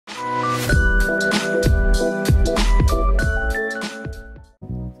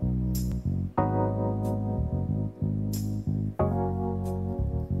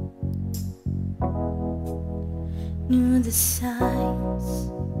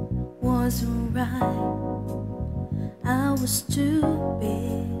wasn't right. I was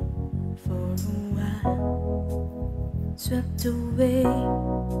stupid for a while, swept away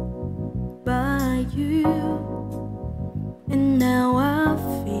by you, and now I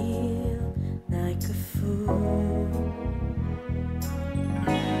feel like a fool.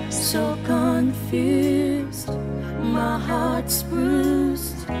 So confused, my heart's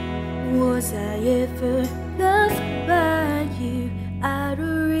bruised. Was I ever loved by you? Out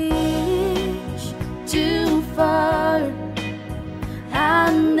of reach, too far.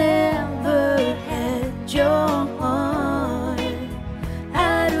 I never had your heart.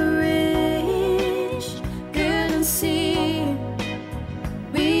 Out of reach, couldn't see.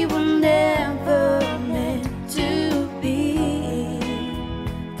 We were never meant to be.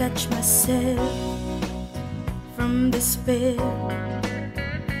 Catch myself from despair.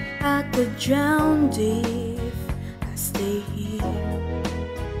 I could drown if I stay here,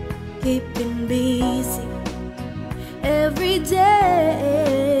 keeping busy every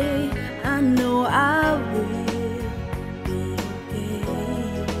day. I know I will be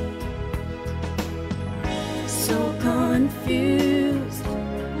okay. So confused,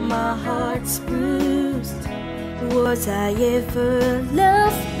 my heart's bruised. Was I ever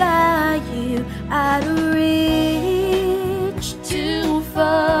loved by you? Out of reach, too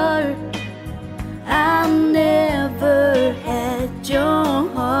far. I never had your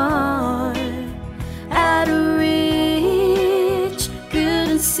heart. Out of reach,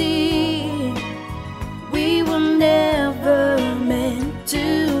 couldn't see. We were never meant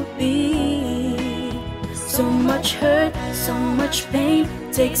to be. So much hurt, so much pain.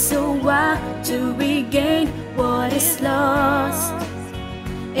 Takes a while to regain what is lost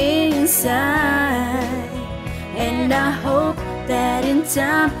inside. And I hope that in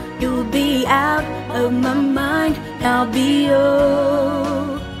time you'll be out of my mind. I'll be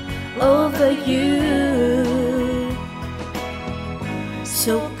over you.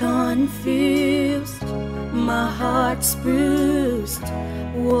 So confused, my heart's bruised.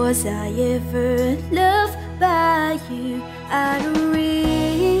 Was I ever loved by you? Out of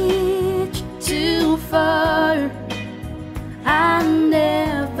reach, too far. I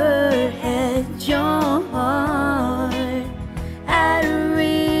never had your heart. Out of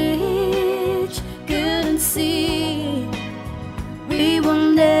reach, couldn't see. We were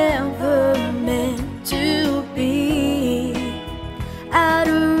never meant to be. Out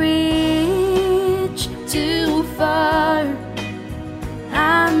of reach, too far.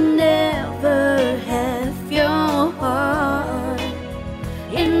 I never have your heart.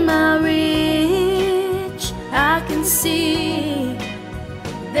 In my reach, I can see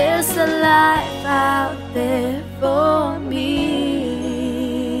there's a life out there for